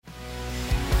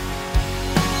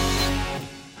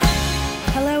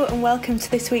and welcome to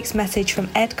this week's message from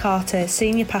Ed Carter,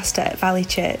 Senior Pastor at Valley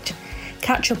Church.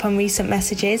 Catch up on recent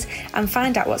messages and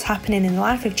find out what's happening in the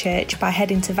life of church by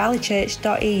heading to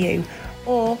valleychurch.eu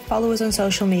or follow us on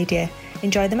social media.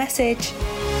 Enjoy the message.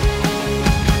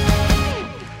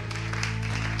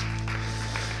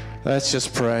 Let's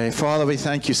just pray. Father, we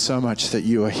thank you so much that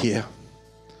you are here.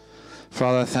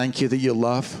 Father, thank you that you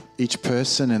love each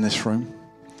person in this room.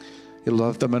 You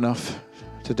love them enough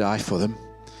to die for them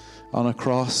on a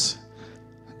cross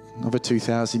over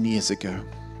 2,000 years ago.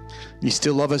 You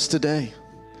still love us today.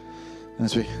 And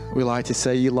as we like to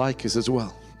say, you like us as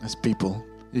well as people.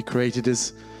 You created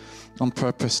us on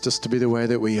purpose just to be the way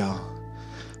that we are.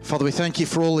 Father, we thank you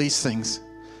for all these things.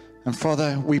 And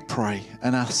Father, we pray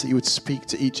and ask that you would speak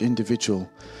to each individual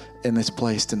in this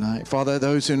place tonight. Father,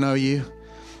 those who know you,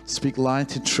 speak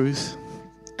light and truth,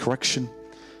 correction.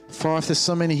 Father, if there's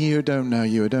so many here who don't know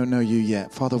you or don't know you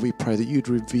yet, Father, we pray that you'd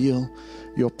reveal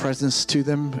your presence to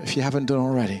them if you haven't done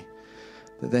already,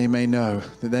 that they may know,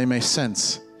 that they may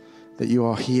sense that you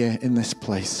are here in this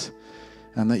place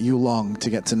and that you long to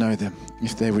get to know them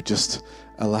if they would just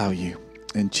allow you.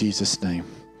 In Jesus' name.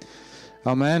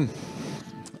 Amen.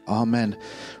 Amen.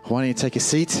 Why don't you take a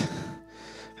seat?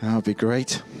 That would be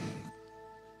great.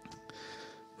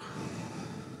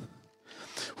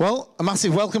 Well, a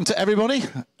massive welcome to everybody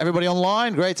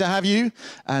online. Great to have you.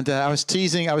 And I was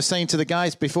saying to the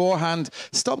guys beforehand,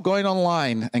 stop going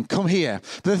online and come here.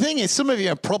 But the thing is, some of you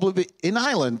are probably in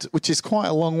Ireland, which is quite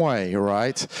a long way,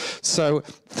 right? So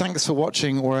thanks for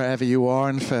watching wherever you are.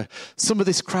 And for some of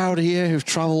this crowd here who've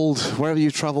traveled, wherever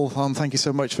you travel from, thank you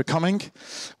so much for coming.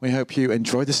 We hope you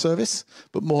enjoy the service.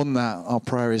 But more than that, our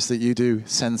prayer is that you do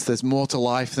sense there's more to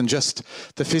life than just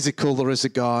the physical. There is a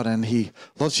God and he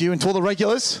loves you. And to all the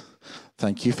regulars,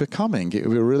 thank you for coming. It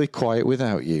would be really quiet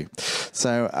without you.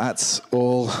 So that's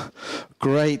all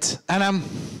great. And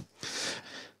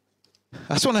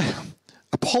I just want to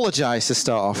apologize to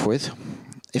start off with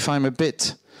if I'm a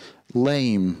bit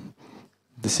lame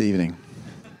this evening.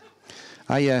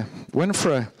 I went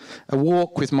for a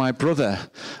walk with my brother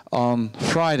on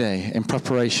Friday in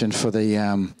preparation for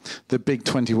the big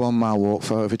 21-mile walk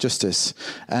for Over Justice.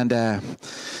 And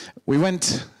we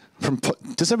went from,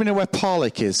 does everybody know where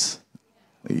Parlick is?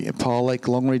 Parlick,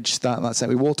 Longridge, that's it.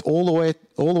 We walked all the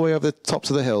way over the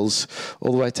tops of the hills,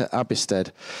 all the way to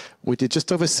Abisted. We did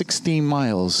just over 16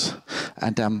 miles,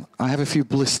 and I have a few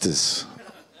blisters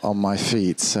on my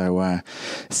feet, so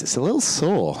it's a little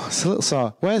sore. It's a little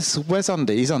sore. Where's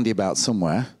Andy? He's Andy about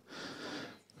somewhere.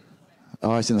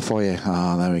 Oh, he's in the foyer.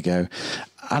 Ah, there we go.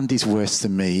 Andy's worse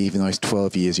than me, even though he's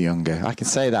 12 years younger. I can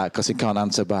say that because he can't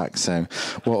answer back, so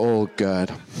we're all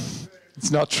good.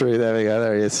 It's not true. There we go.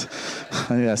 There he is. I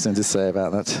think that's something to say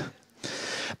about that.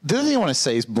 The other thing I want to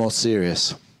say is more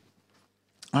serious.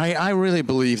 I really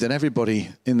believe that everybody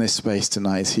in this space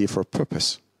tonight is here for a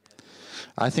purpose.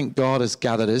 I think God has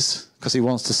gathered us because he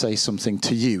wants to say something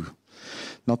to you.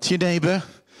 Not to your neighbour,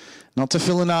 not to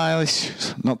Phil and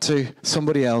Eilish, not to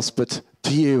somebody else, but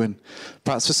to you. And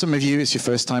perhaps for some of you, it's your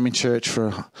first time in church for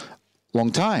a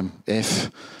long time, if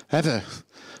ever.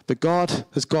 But God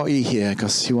has got you here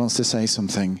because he wants to say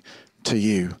something to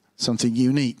you, something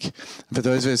unique. And for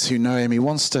those of us who know him, he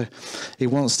wants to,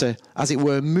 as it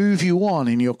were, move you on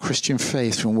in your Christian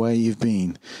faith from where you've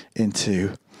been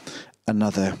into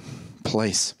another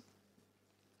place.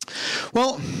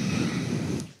 Well,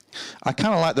 I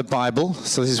kind of like the Bible,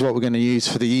 so this is what we're going to use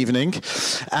for the evening.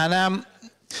 And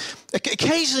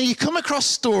occasionally you come across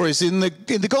stories in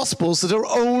the Gospels that are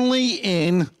only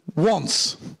in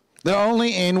once. They're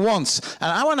only in once.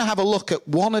 And I want to have a look at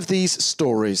one of these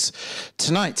stories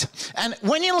tonight. And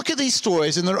when you look at these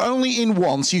stories and they're only in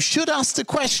once, you should ask the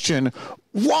question,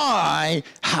 why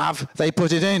have they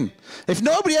put it in? If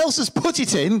nobody else has put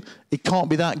it in, it can't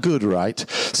be that good, right?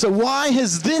 So why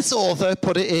has this author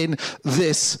put it in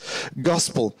this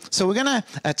gospel? So we're going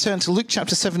to turn to Luke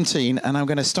chapter 17, and I'm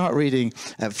going to start reading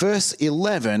at verse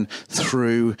 11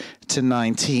 through to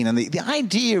 19. And the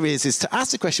idea is to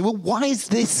ask the question, well, why is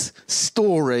this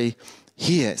story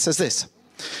here? It says this.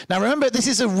 Now remember, this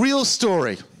is a real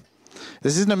story.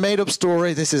 This isn't a made-up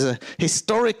story. This is a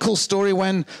historical story.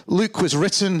 When Luke was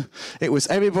written, it was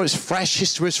everybody's fresh.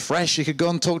 History was fresh. You could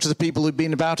go and talk to the people who'd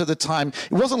been about at the time.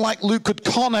 It wasn't like Luke could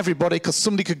con everybody because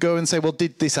somebody could go and say, well,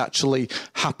 did this actually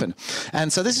happen?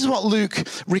 And so this is what Luke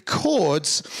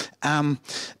records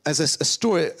as a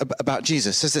story about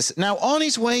Jesus. It says this. Now, on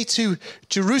his way to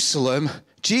Jerusalem,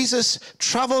 Jesus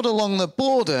traveled along the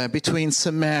border between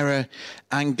Samaria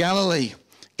and Galilee.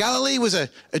 Galilee was a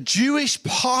Jewish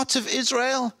part of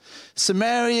Israel.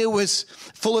 Samaria was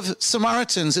full of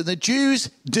Samaritans, and the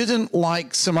Jews didn't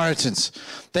like Samaritans.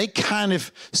 They kind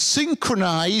of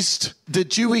synchronized the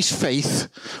Jewish faith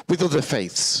with other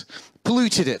faiths,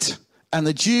 polluted it. And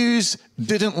the Jews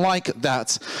didn't like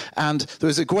that. And there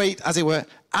was a great, as it were,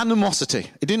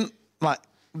 animosity. It didn't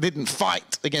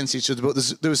fight against each other, but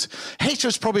there was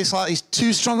hatred is probably slightly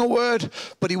too strong a word,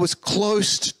 but it was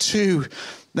close to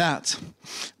that.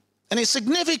 And it's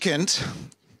significant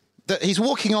that he's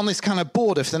walking on this kind of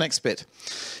border for the next bit.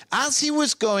 As he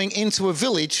was going into a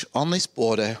village on this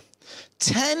border,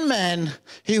 10 men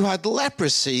who had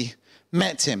leprosy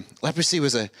met him. Leprosy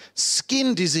was a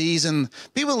skin disease, and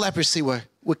people with leprosy were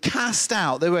cast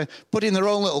out. They were put in their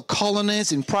own little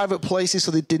colonies in private places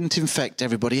so they didn't infect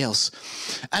everybody else.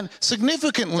 And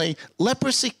significantly,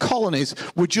 leprosy colonies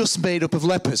were just made up of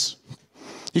lepers.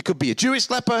 You could be a Jewish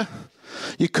leper,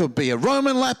 you could be a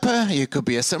Roman leper, you could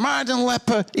be a Samaritan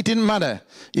leper. It didn't matter.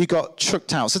 You got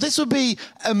chucked out. So this would be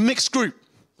a mixed group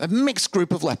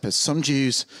of lepers, some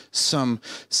Jews, some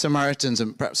Samaritans,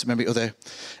 and perhaps maybe other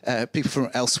people from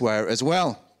elsewhere as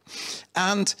well.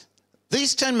 And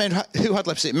these 10 men who had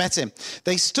leprosy met him.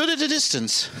 They stood at a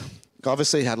distance.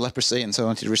 Obviously, he had leprosy, and so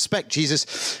wanted to respect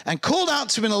Jesus, and called out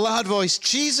to him in a loud voice,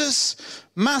 "Jesus,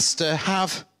 Master,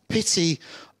 have pity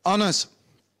on us."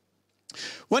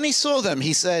 When he saw them,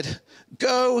 he said,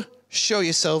 "Go show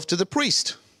yourself to the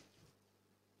priest."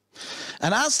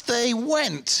 And as they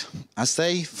went, as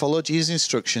they followed Jesus'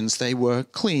 instructions, they were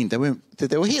clean. They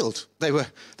were healed.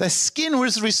 Their skin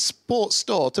was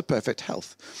restored to perfect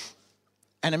health.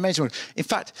 And amazing. In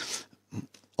fact,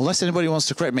 unless anybody wants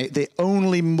to correct me, the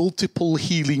only multiple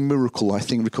healing miracle I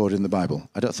think recorded in the Bible.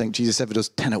 I don't think Jesus ever does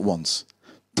 10 at once.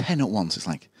 10 at once. It's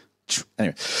like,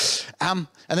 anyway. And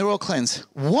they were all cleansed.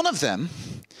 One of them,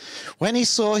 when he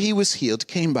saw he was healed,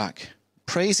 came back,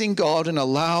 praising God in a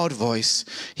loud voice.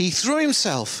 He threw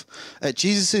himself at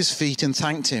Jesus' feet and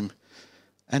thanked him.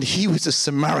 And he was a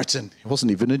Samaritan. He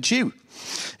wasn't even a Jew.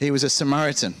 He was a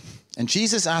Samaritan. And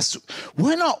Jesus asked,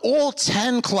 "Were not all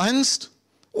 10 cleansed?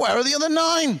 Where are the other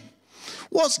 9?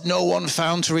 Was no one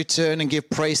found to return and give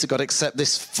praise to God except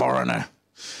this foreigner?"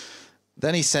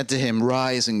 Then he said to him,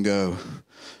 "Rise and go.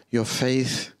 Your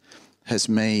faith has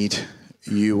made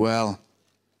you well."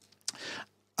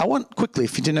 I want quickly,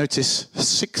 if you did notice,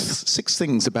 six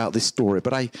things about this story,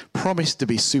 but I promise to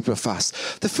be super fast.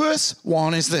 The first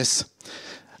one is this.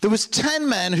 There was 10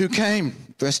 men who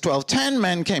came. Verse 12, 10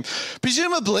 men came.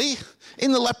 Presumably,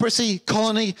 in the leprosy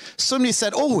colony, somebody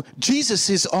said, "Oh, Jesus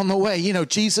is on the way. You know,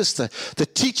 Jesus, the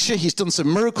teacher, he's done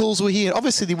some miracles. We're here."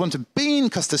 Obviously, they wouldn't have been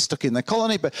because they're stuck in the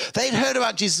colony, but they'd heard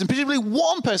about Jesus. And presumably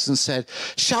one person said,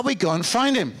 "Shall we go and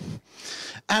find him?"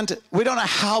 And we don't know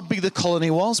how big the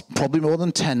colony was, probably more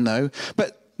than 10 though,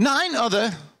 but 9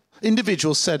 other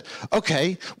individuals said,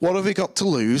 "Okay, what have we got to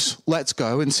lose? Let's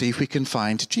go and see if we can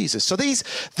find Jesus." So these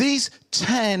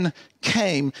 10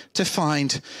 came to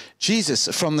find Jesus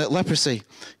from the leprosy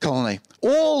colony,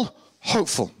 all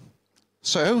hopeful.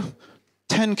 So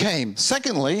 10 came.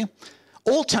 Secondly,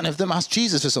 all 10 of them asked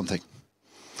Jesus for something.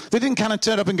 They didn't kind of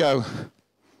turn up and go,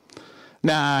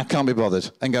 "Nah, can't be bothered,"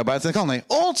 and go back to the colony.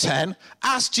 All 10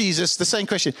 asked Jesus the same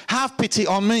question, "Have pity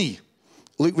on me."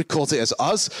 Luke records it as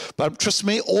us, but trust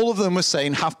me, all of them were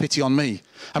saying, "Have pity on me."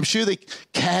 I'm sure they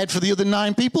cared for the other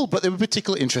 9 people, but they were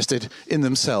particularly interested in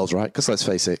themselves, right? Because let's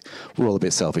face it, we're all a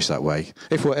bit selfish that way.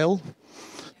 If we're ill,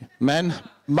 man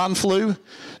flu,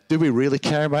 do we really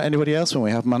care about anybody else when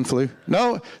we have man flu?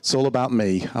 No, it's all about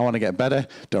me. I want to get better,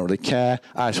 don't really care,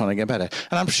 I just want to get better.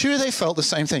 And I'm sure they felt the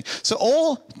same thing. So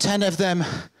all 10 of them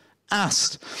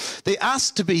asked. They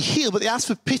asked to be healed, but they asked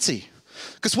for pity.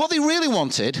 Because what they really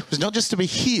wanted was not just to be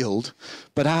healed,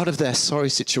 but out of their sorry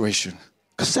situation.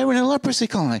 Because they were in a leprosy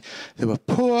colony. They were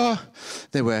poor.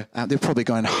 They were probably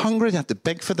going hungry. They had to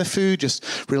beg for the food, just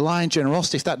rely on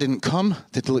generosity. If that didn't come,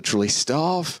 they'd literally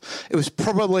starve. It was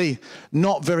probably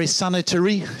not very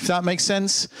sanitary, if that makes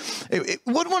sense. It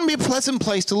wouldn't be a pleasant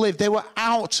place to live. They were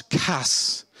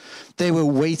outcasts. They were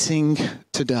waiting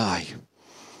to die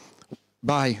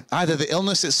by either the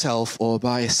illness itself or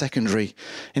by a secondary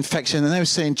infection. And they were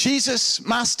saying, "Jesus,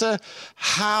 Master,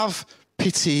 have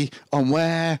pity on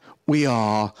where we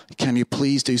are. Can you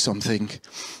please do something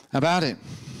about it?"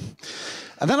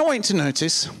 And then I want you to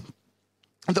notice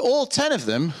that all 10 of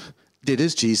them did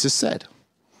as Jesus said.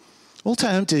 All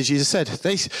 10 of them did as Jesus said.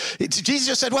 Jesus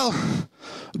just said, "Well,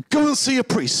 go and see a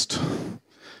priest."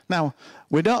 Now,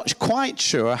 we're not quite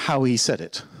sure how he said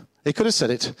it. He could have said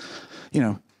it,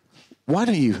 "Why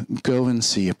don't you go and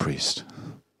see a priest?"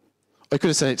 Or he could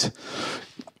have said it,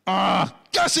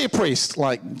 Go see a priest.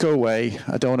 Like, go away.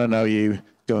 I don't want to know you.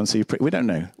 Go and see a priest. We don't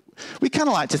know. We kind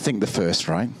of like to think the first,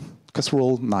 right? Because we're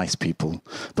all nice people.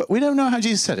 But we don't know how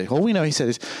Jesus said it. All we know he said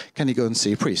is, can you go and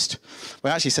see a priest?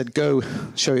 Well, actually said, go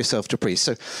show yourself to a priest.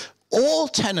 So all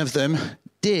 10 of them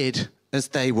did as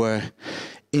they were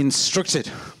instructed.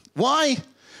 Why?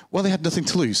 Well, they had nothing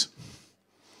to lose.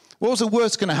 What was the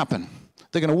worst going to happen?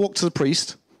 They're going to walk to the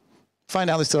priest, find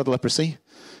out they still had leprosy,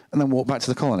 and then walk back to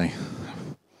the colony.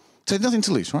 So nothing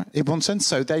to lose, right? In one sense.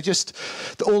 So they just,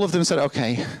 all of them said,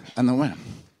 okay, and then went.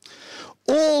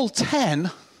 All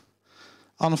 10,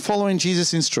 on following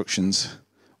Jesus' instructions,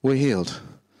 were healed,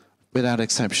 without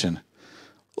exception.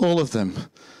 All of them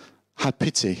had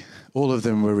pity. All of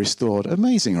them were restored.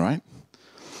 Amazing, right?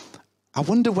 I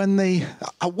wonder when they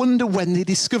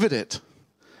discovered it.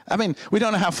 I mean, we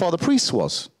don't know how far the priest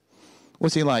was.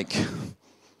 Was he like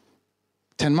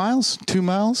 10 miles, 2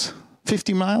 miles,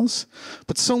 50 miles?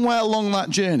 But somewhere along that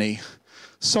journey,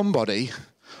 somebody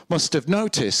must have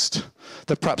noticed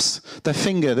that perhaps their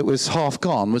finger that was half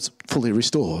gone was fully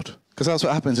restored. Because that's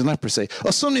what happens in leprosy.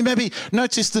 Or somebody maybe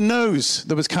noticed the nose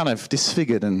that was kind of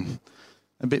disfigured and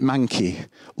a bit manky,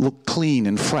 looked clean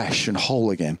and fresh and whole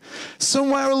again.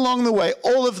 Somewhere along the way,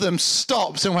 all of them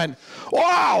stopped and went,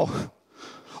 wow,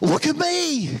 look at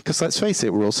me. Because let's face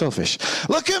it, we're all selfish.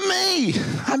 Look at me,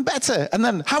 I'm better. And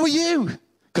then, how are you?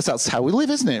 Because that's how we live,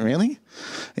 isn't it, really?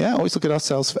 Yeah, always look at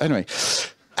ourselves. Anyway,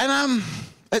 and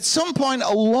at some point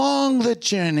along the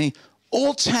journey,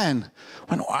 all 10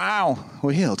 went, wow,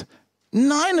 we're healed.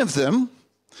 9 of them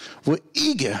were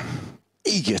eager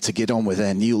to get on with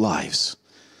their new lives.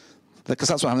 Because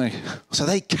that's what I'm doing. So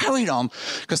they carried on,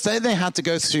 because they had to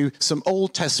go through some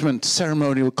Old Testament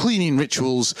ceremonial cleaning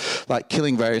rituals, like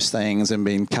killing various things and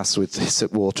being cast with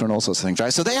hyssop water and all sorts of things,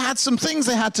 right? So they had some things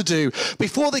they had to do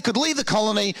before they could leave the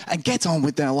colony and get on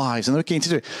with their lives, and they were keen to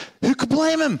do it. Who could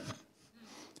blame them?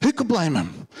 Who could blame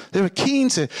them? They were keen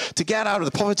to get out of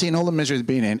the poverty and all the misery they'd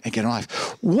been in and get a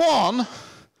life. One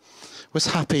was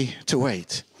happy to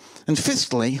wait. And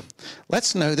fifthly,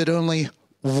 let's know that only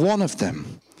one of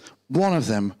them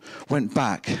went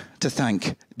back to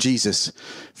thank Jesus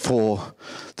for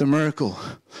the miracle.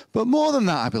 But more than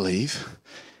that, I believe,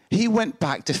 he went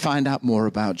back to find out more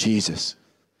about Jesus.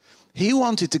 He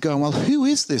wanted to go, well, who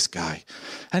is this guy?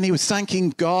 And he was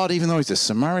thanking God, even though he's a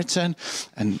Samaritan,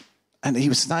 and he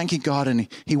was thanking God, and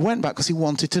he went back because he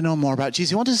wanted to know more about Jesus.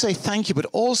 He wanted to say thank you, but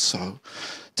also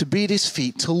to be at his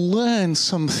feet, to learn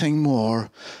something more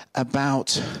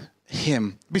about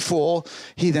him before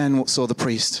he then saw the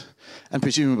priest and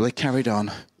presumably carried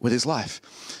on with his life.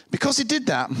 Because he did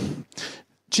that,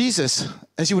 Jesus,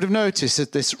 as you would have noticed,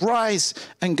 at this rise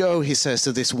and go, he says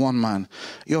to this one man,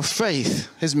 your faith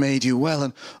has made you well.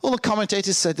 And all the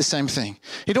commentators said the same thing.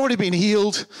 He'd already been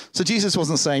healed, so Jesus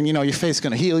wasn't saying, your faith's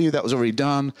going to heal you, that was already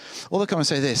done. All the commentators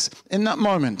say this, in that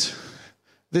moment,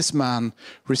 this man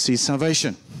received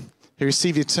salvation. He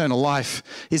received eternal life.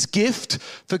 His gift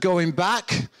for going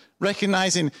back,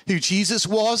 recognizing who Jesus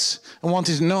was and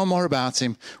wanting to know more about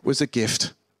him, was a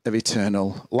gift of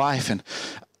eternal life. And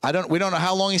we don't know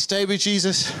how long he stayed with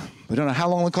Jesus. We don't know how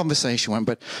long the conversation went,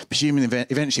 but presumably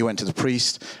eventually went to the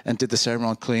priest and did the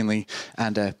ceremony cleanly.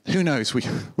 And who knows? We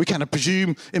kind of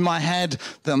presume in my head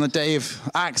that on the day of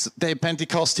Acts, day of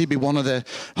Pentecost, he'd be one of the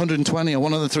 120 or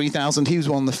one of the 3,000. He was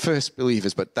one of the first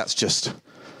believers, but that's just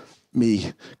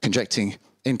me conjecturing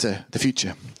into the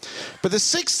future. But the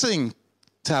sixth thing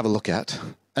to have a look at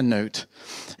and note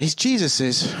is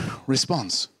Jesus'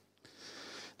 response.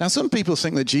 Now, some people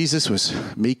think that Jesus was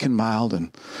meek and mild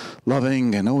and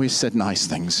loving and always said nice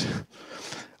things.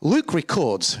 Luke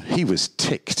records he was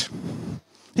ticked.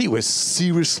 He was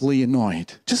seriously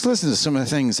annoyed. Just listen to some of the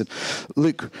things that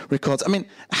Luke records. I mean,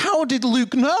 how did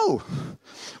Luke know?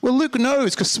 Well, Luke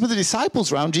knows because some of the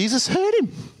disciples around Jesus heard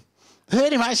him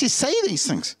actually say these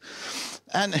things.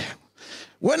 And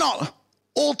we're not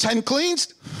all 10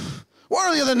 cleansed. Where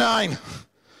are the other 9?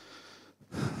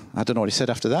 I don't know what he said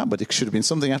after that, but it should have been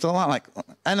something after that.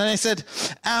 And then he said,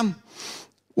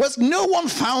 was no one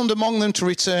found among them to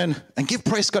return and give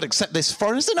praise to God except this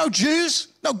foreigner? Is there no Jews?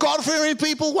 No God-fearing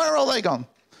people? Where are all they gone?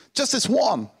 Just this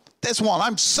one. This one.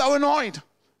 I'm so annoyed.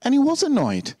 And he was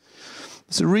annoyed.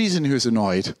 There's a reason he was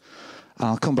annoyed. And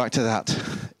I'll come back to that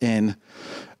in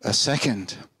a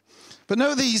second. But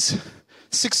know these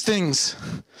 6 things.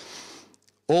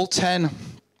 All 10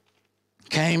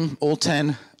 came, all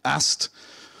 10 asked,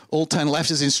 all 10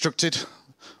 left as instructed,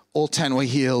 all 10 were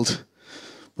healed,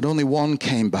 but only one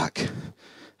came back.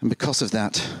 And because of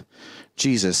that,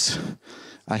 Jesus,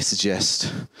 I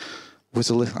suggest,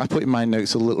 I put in my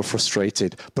notes a little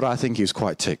frustrated, but I think he was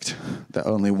quite ticked that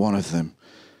only one of them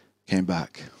came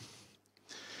back.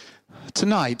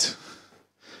 Tonight,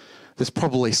 there's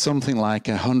probably something like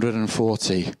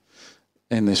 140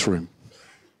 in this room,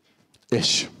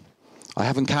 ish. I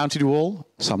haven't counted you all,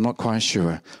 so I'm not quite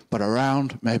sure, but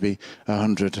around maybe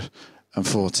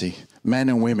 140 men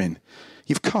and women.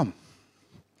 You've come.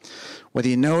 Whether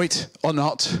you know it or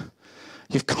not,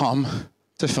 you've come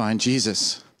to find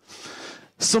Jesus.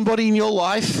 Somebody in your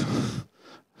life,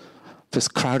 this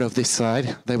crowd of this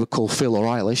side, they were called Phil or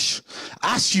Eilish,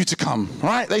 asked you to come,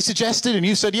 right? They suggested and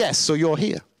you said yes, so you're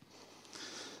here.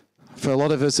 For a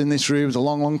lot of us in this room, it was a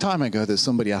long, long time ago that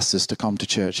somebody asked us to come to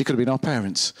church. It could have been our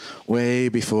parents, way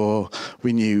before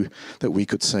we knew that we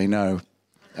could say no,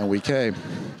 and we came.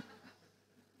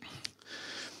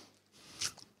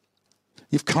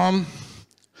 You've come,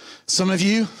 some of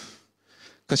you,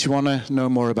 because you want to know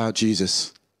more about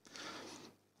Jesus.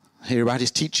 Hear about his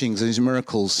teachings and his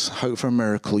miracles, hope for a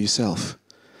miracle yourself.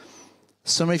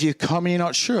 Some of you come and you're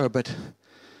not sure, but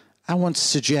I want to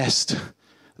suggest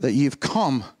that you've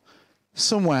come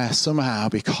somewhere, somehow,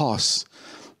 because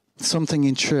something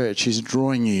in church is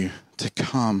drawing you to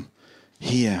come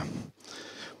here.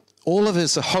 All of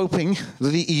us are hoping that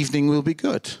the evening will be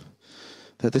good,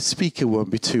 that the speaker won't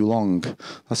be too long.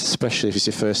 That's especially if it's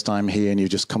your first time here and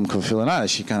you've just come from Phil and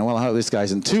Eilish. You kind of, well, I hope this guy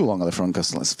isn't too long at the front,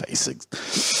 because let's face it,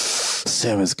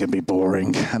 sermons can be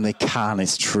boring, and they can,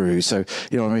 it's true. So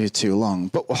you don't want to be too long.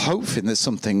 But we're hoping that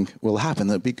something will happen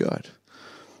that'll be good.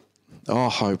 Our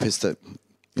hope is that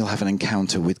you'll have an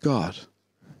encounter with God.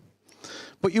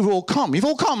 But you've all come. You've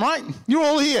all come, right? You're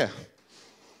all here.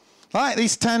 Right?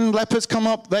 These 10 lepers come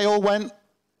up. They all went.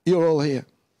 You're all here.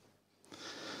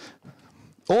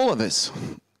 All of us,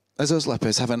 as those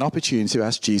lepers, have an opportunity to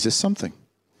ask Jesus something.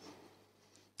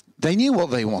 They knew what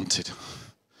they wanted.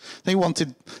 They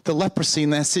wanted the leprosy in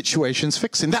their situations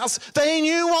fixing. They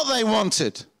knew what they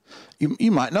wanted.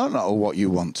 You might not know what you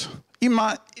want. You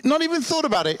might not even thought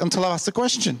about it until I asked the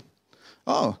question.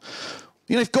 Oh,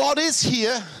 if God is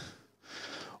here,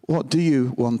 what do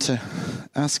you want to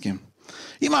ask him?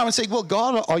 You might want to say, well,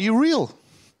 God, are you real?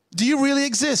 Do you really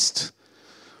exist?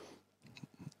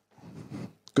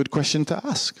 Good question to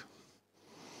ask.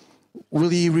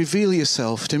 Will you reveal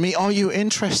yourself to me? Are you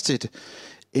interested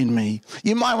in me?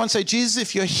 You might want to say, Jesus,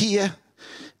 if you're here,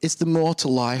 it's the more to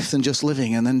life than just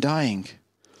living and then dying.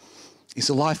 Is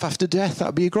there life after death? That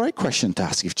would be a great question to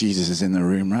ask if Jesus is in the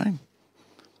room, right?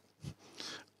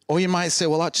 Or you might say,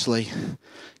 well, actually,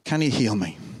 can you heal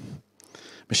me?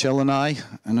 Michelle and I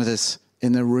and others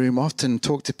in the room often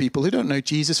talk to people who don't know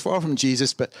Jesus, far from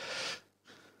Jesus, but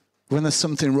when there's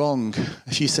something wrong,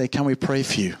 if you say, can we pray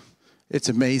for you? It's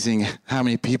amazing how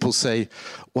many people say,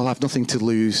 well, I've nothing to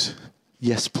lose.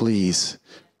 Yes, please.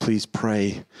 Please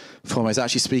pray for me. I was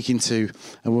actually speaking to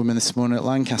a woman this morning at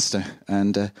Lancaster,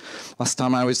 and last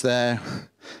time I was there,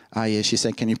 she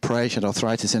said, can you pray? She had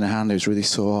arthritis in her hand. It was really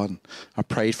sore. And I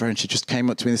prayed for her, and she just came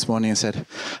up to me this morning and said,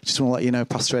 I just want to let you know,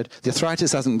 Pastor Ed, the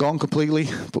arthritis hasn't gone completely,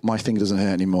 but my finger doesn't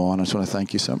hurt anymore, and I just want to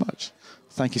thank you so much.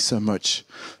 Thank you so much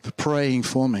for praying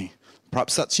for me.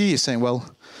 Perhaps that's you. You're saying,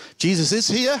 well, Jesus is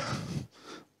here.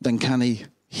 Then can he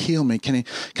heal me? Can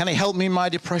he help me in my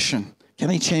depression? Can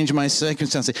he change my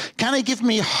circumstances? Can he give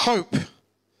me hope?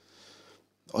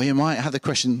 Or you might have the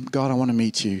question, God, I want to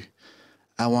meet you.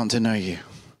 I want to know you.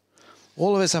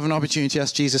 All of us have an opportunity to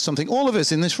ask Jesus something. All of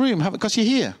us in this room have it because you're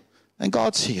here and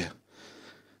God's here.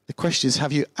 The question is,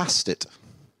 have you asked it?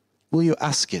 Will you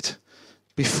ask it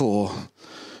before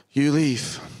you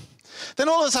leave? Then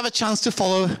all of us have a chance to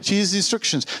follow Jesus'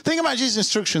 instructions. Think about Jesus'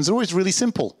 instructions. They're always really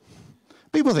simple.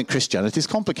 People think Christianity is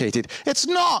complicated. It's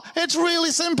not. It's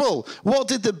really simple. What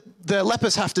did the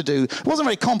lepers have to do? It wasn't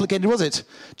very complicated, was it?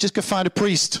 Just go find a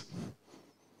priest.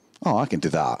 Oh, I can do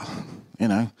that.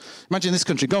 Imagine this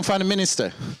country. Go and find a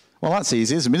minister. Well, that's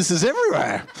easy. There's ministers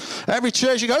everywhere. Every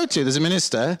church you go to, there's a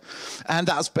minister. And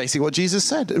that's basically what Jesus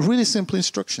said. Really simple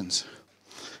instructions.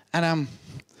 And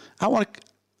I want to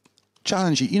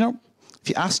challenge you. If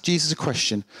you ask Jesus a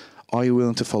question, are you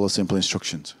willing to follow simple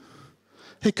instructions?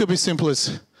 It could be simple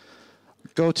as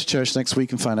go to church next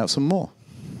week and find out some more.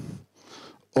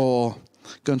 Or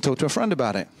go and talk to a friend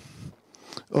about it.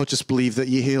 Or just believe that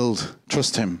you're healed.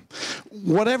 Trust him.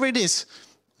 Whatever it is,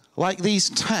 like these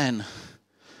 10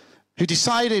 who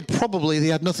decided probably they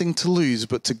had nothing to lose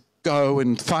but to go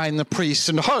and find the priest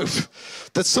and hope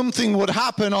that something would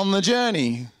happen on the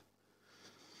journey.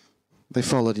 They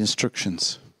followed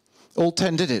instructions. All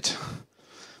 10 did it.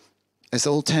 As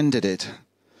all 10 did it,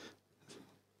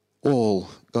 all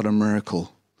got a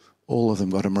miracle. All of them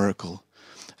got a miracle.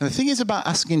 And the thing is about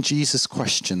asking Jesus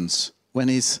questions when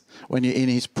you're in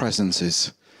his presence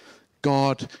is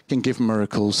God can give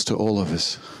miracles to all of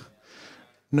us.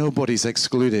 nobody's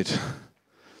excluded.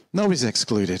 Nobody's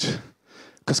excluded.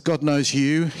 Because God knows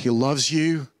you. He loves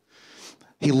you.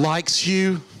 He likes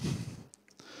you.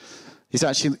 He's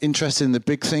actually interested in the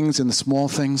big things and the small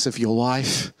things of your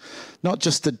life. Not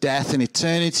just the death and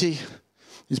eternity.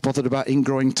 He's bothered about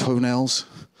ingrowing toenails.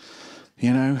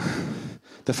 You know,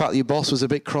 the fact that your boss was a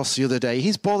bit cross the other day.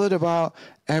 He's bothered about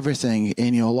everything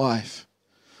in your life.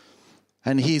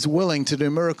 And he's willing to do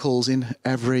miracles in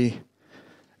every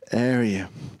area.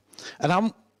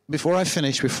 And before I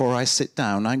finish, before I sit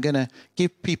down, I'm going to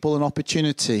give people an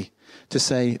opportunity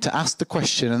to ask the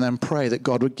question and then pray that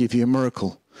God would give you a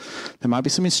miracle. There might be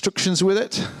some instructions with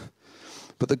it,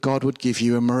 but that God would give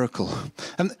you a miracle.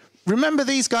 And remember,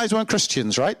 these guys weren't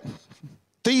Christians, right?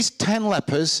 These 10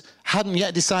 lepers hadn't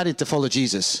yet decided to follow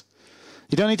Jesus.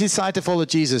 You don't need to decide to follow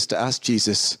Jesus to ask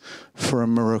Jesus for a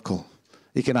miracle.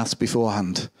 You can ask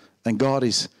beforehand. And God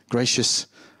is gracious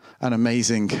and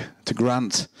amazing to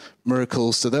grant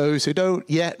miracles to those who don't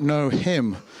yet know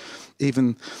him,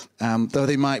 even though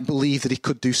they might believe that he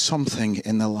could do something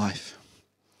in their life.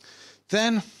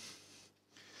 Then,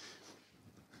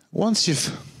 once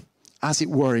you've, as it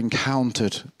were,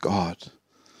 encountered God,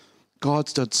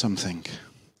 God's done something.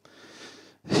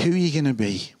 Who are you going to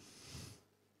be?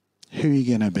 Who are you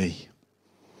going to be?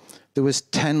 There was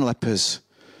 10 lepers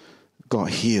got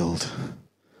healed,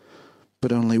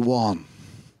 but only one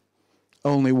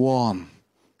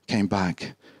came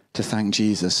back to thank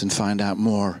Jesus and find out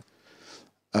more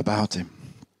about him.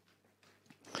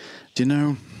 Do you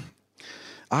know,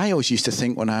 I always used to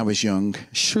think when I was young,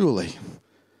 surely,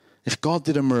 if God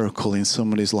did a miracle in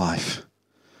somebody's life,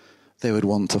 they would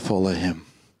want to follow him.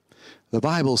 The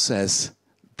Bible says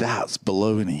that's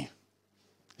baloney.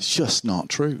 It's just not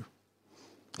true.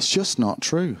 It's just not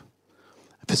true.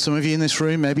 For some of you in this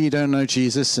room, maybe you don't know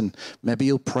Jesus, and maybe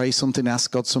you'll pray something,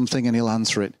 ask God something, and he'll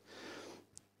answer it.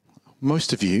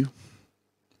 Most of you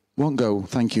won't go,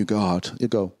 thank you, God. You'll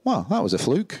go, wow, that was a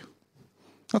fluke.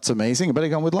 That's amazing. I better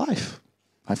get on with life.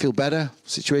 I feel better.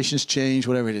 Situations change,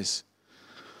 whatever it is.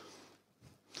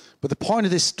 But the point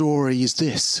of this story is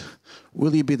this.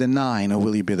 Will you be the 9 or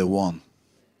will you be the 1?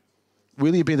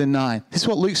 Will you be the 9? This is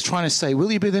what Luke's trying to say.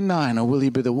 Will you be the 9 or will you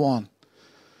be the 1?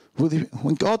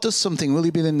 When God does something, will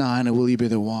you be the 9 or will you be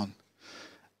the 1?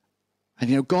 And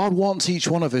you know, God wants each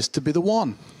one of us to be the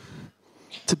 1.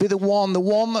 To be the one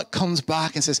that comes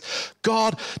back and says,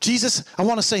 God, Jesus, I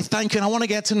want to say thank you and I want to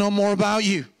get to know more about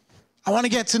you. I want to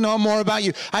get to know more about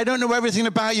you. I don't know everything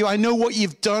about you. I know what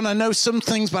you've done. I know some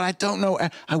things, but I don't know.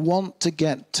 I want to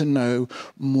get to know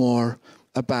more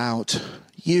about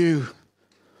you.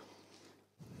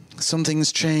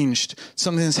 Something's changed.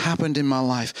 Something's happened in my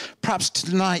life. Perhaps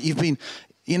tonight you've been,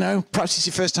 perhaps it's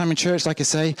your first time in church, like I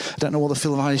say. I don't know what the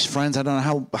feel of Irish friends. I don't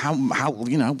know how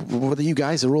whether you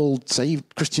guys are all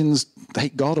saved Christians,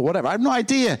 hate God or whatever. I have no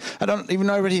idea. I don't even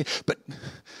know already. But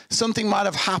something might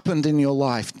have happened in your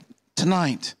life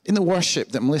tonight in the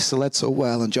worship that Melissa led so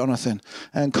well, and Jonathan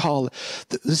and Carl.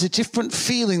 There's a different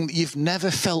feeling that you've never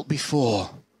felt before.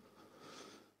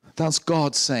 That's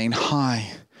God saying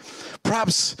hi.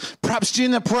 Perhaps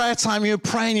during the prayer time you were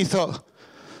praying, you thought,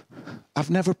 I've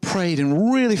never prayed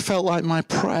and really felt like my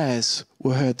prayers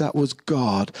were heard. That was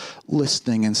God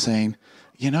listening and saying,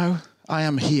 I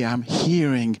am here. I'm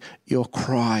hearing your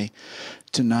cry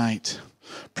tonight.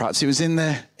 Perhaps it was in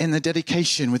the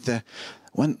dedication with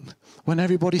when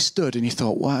everybody stood and you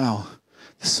thought, wow,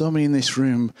 there's so many in this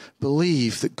room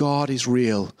believe that God is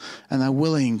real and they're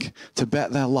willing to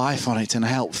bet their life on it and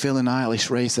help Phil and Eilish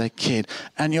raise their kid.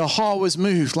 And your heart was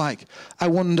moved like, I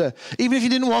wonder, even if you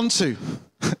didn't want to,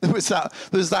 there was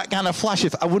that kind of flash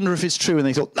of, I wonder if it's true. And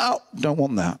they thought, no, don't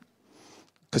want that.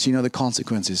 Because you know the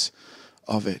consequences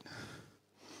of it.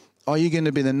 Are you going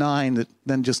to be the 9 that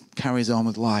then just carries on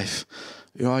with life?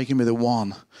 Or are you going to be the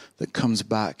 1 that comes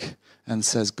back and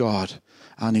says, God,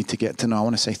 I need to get to know. I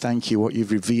want to say thank you, what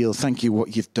you've revealed. Thank you,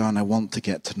 what you've done. I want to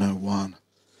get to know 1.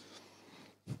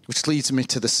 Which leads me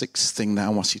to the 6th thing that I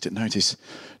want you to notice.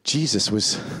 Jesus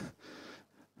was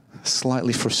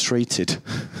slightly frustrated.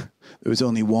 There was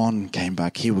only 1 came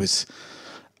back. He was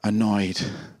annoyed.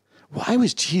 Why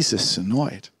was Jesus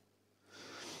annoyed?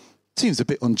 Seems a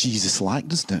bit un-Jesus-like,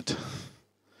 doesn't it?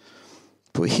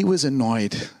 But he was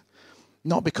annoyed,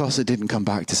 not because they didn't come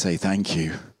back to say thank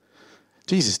you.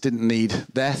 Jesus didn't need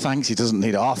their thanks. He doesn't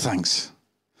need our thanks.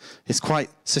 He's quite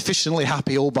sufficiently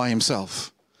happy all by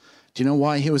himself. Do you know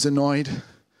why he was annoyed?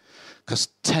 Because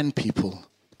 10 people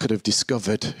could have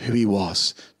discovered who he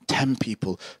was. 10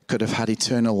 people could have had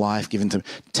eternal life given to them.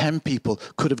 10 people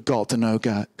could have got to know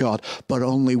God, but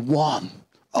only one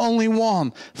only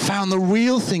one, found the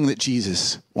real thing that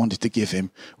Jesus wanted to give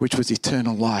him, which was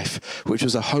eternal life, which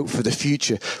was a hope for the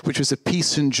future, which was a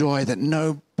peace and joy that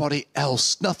nobody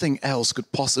else, nothing else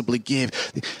could possibly give.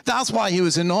 That's why he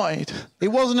was annoyed. He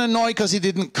wasn't annoyed because he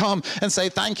didn't come and say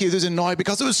thank you. He was annoyed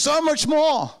because there was so much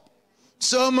more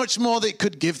that it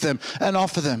could give them and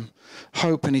offer them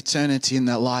hope and eternity in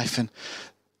their life. And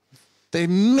they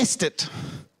missed it.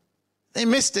 They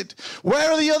missed it.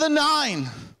 Where are the other 9?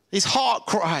 His heart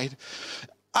cried.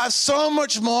 I have so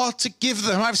much more to give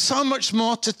them. I have so much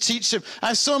more to teach them. I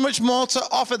have so much more to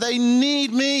offer. They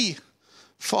need me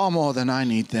far more than I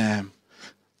need them.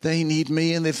 They need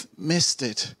me, and they've missed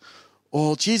it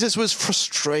all. Jesus was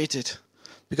frustrated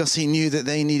because he knew that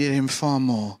they needed him far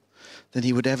more than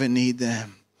he would ever need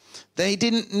them. They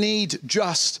didn't need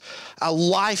just a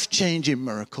life-changing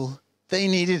miracle. They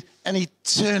needed an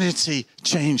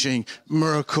eternity-changing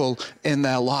miracle in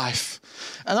their life.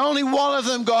 And only one of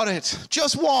them got it.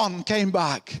 Just one came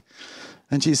back.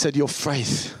 And Jesus said, your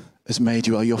faith has made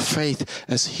you well. Your faith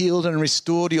has healed and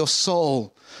restored your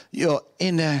soul, your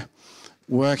inner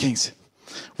workings.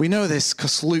 We know this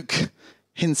because Luke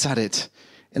hints at it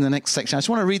in the next section. I just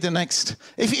want to read the next.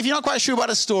 If you're not quite sure about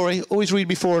a story, always read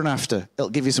before and after. It'll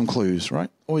give you some clues, right?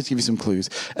 Always give you some clues.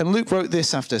 And Luke wrote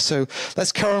this after. So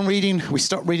let's carry on reading. We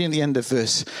stop reading at the end of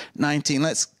verse 19.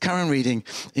 Let's carry on reading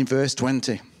in verse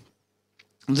 20.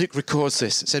 Luke records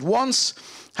this. It said, once,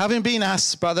 having been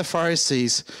asked by the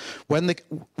Pharisees when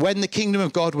the kingdom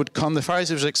of God would come, the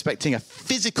Pharisees were expecting a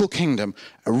physical kingdom,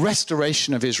 a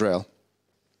restoration of Israel.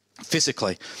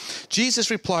 Physically.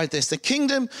 Jesus replied this, the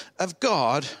kingdom of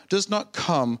God does not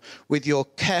come with your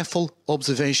careful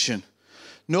observation,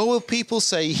 nor will people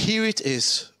say, here it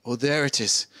is, or there it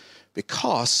is,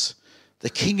 because the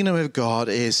kingdom of God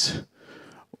is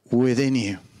within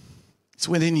you. It's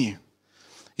within you.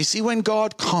 You see, when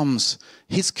God comes,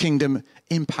 his kingdom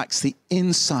impacts the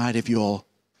inside of your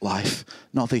life,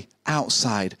 not the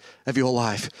outside of your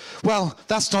life. Well,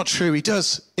 that's not true. He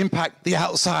does impact the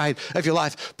outside of your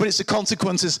life, but it's the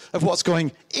consequences of what's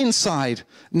going inside,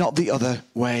 not the other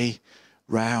way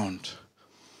round.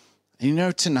 And you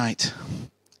know, tonight,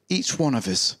 each one of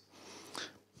us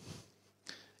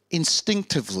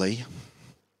instinctively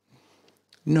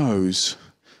knows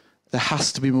there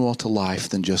has to be more to life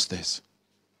than just this.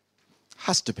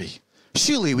 Has to be.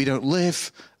 Surely we don't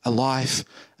live a life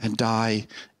and die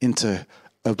into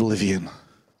oblivion.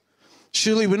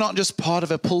 Surely we're not just part of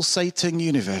a pulsating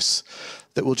universe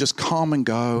that will just come and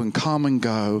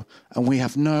go, and we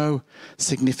have no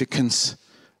significance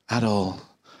at all.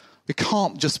 We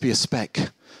can't just be a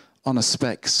speck on a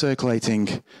speck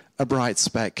circulating a bright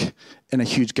speck in a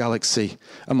huge galaxy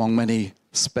among many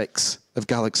specks of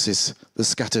galaxies that are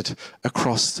scattered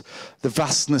across the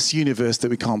vastness universe that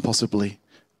we can't possibly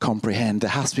comprehend. There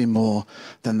has to be more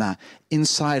than that.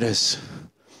 Inside us,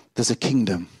 there's a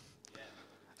kingdom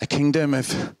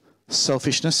of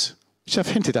selfishness, which I've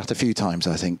hinted at a few times,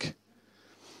 I think.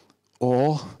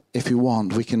 Or, if we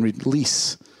want, we can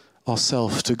release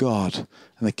ourselves to God,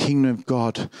 and the kingdom of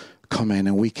God come in,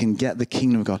 and we can get the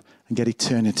kingdom of God and get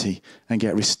eternity and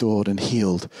get restored and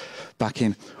healed back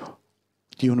in.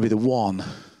 Do you want to be the 1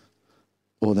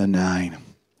 or the 9?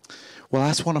 Well, I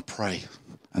just want to pray.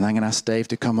 And I'm going to ask Dave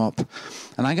to come up.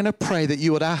 And I'm going to pray that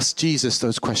you would ask Jesus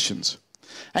those questions.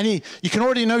 And you can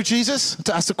already know Jesus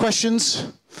to ask the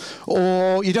questions.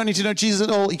 Or you don't need to know Jesus at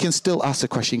all. You can still ask a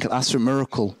question. You can ask for a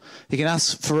miracle. You can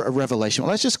ask for a revelation.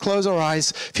 Well, let's just close our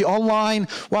eyes. If you're online,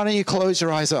 why don't you close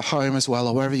your eyes at home as well,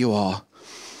 or wherever you are.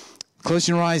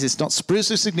 Closing your eyes, it's not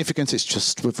spiritually significant. It's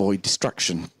just to avoid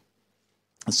distraction.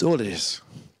 That's all it is.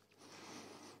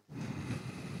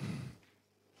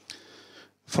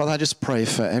 Father, I just pray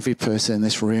for every person in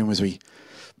this room as we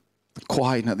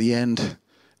quieten at the end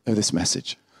of this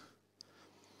message.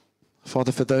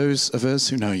 Father, for those of us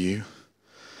who know you,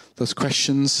 those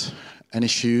questions and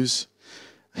issues,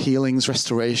 healings,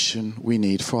 restoration we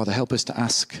need, Father, help us to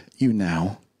ask you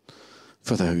now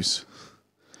for those,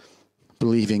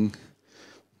 believing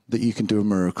that you can do a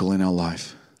miracle in our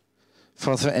life.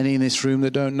 Father, for any in this room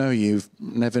that don't know you,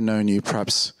 never known you,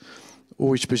 perhaps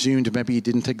always presumed maybe you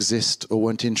didn't exist or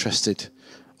weren't interested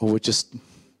or were just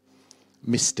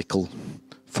mystical.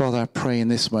 Father, I pray in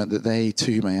this moment that they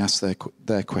too may ask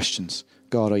their questions.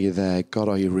 God, are you there? God,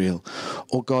 are you real?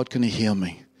 Or God, can you heal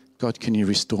me? God, can you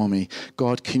restore me?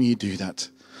 God, can you do that?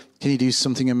 Can you do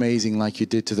something amazing like you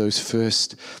did to those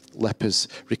first lepers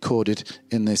recorded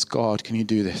in this? God, can you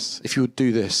do this? If you would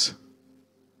do this.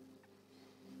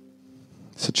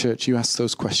 So church, you ask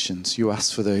those questions. You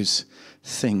ask for those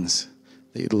things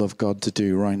that you'd love God to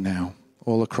do right now,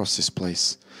 all across this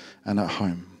place and at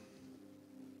home.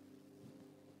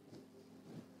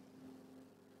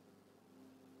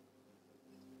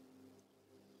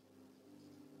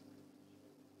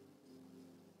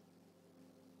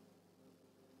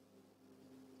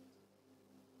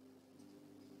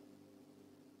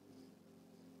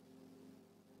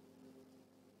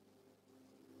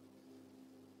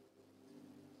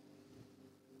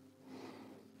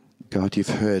 God, you've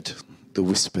heard the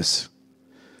whispers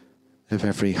of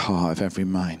every heart, of every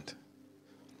mind.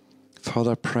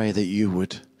 Father, I pray that you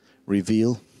would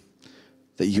reveal,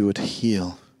 that you would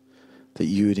heal, that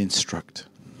you would instruct.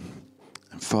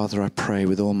 And Father, I pray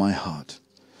with all my heart,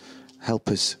 help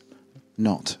us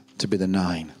not to be the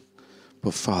 9,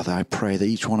 but Father, I pray that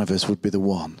each one of us would be the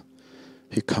one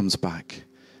who comes back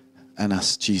and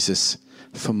asks Jesus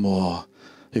for more,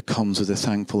 who comes with a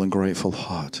thankful and grateful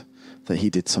heart that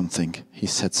he did something, he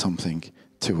said something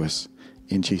to us.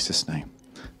 In Jesus' name,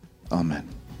 amen.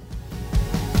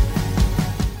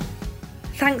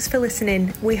 Thanks for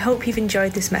listening. We hope you've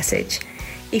enjoyed this message.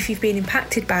 If you've been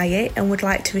impacted by it and would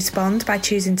like to respond by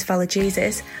choosing to follow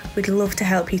Jesus, we'd love to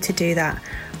help you to do that.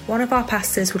 One of our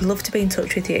pastors would love to be in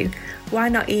touch with you. Why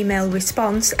not email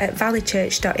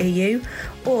response@valleychurch.eu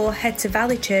or head to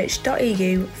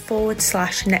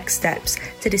valleychurch.eu/next steps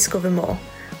to discover more.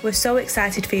 We're so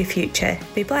excited for your future.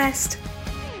 Be blessed.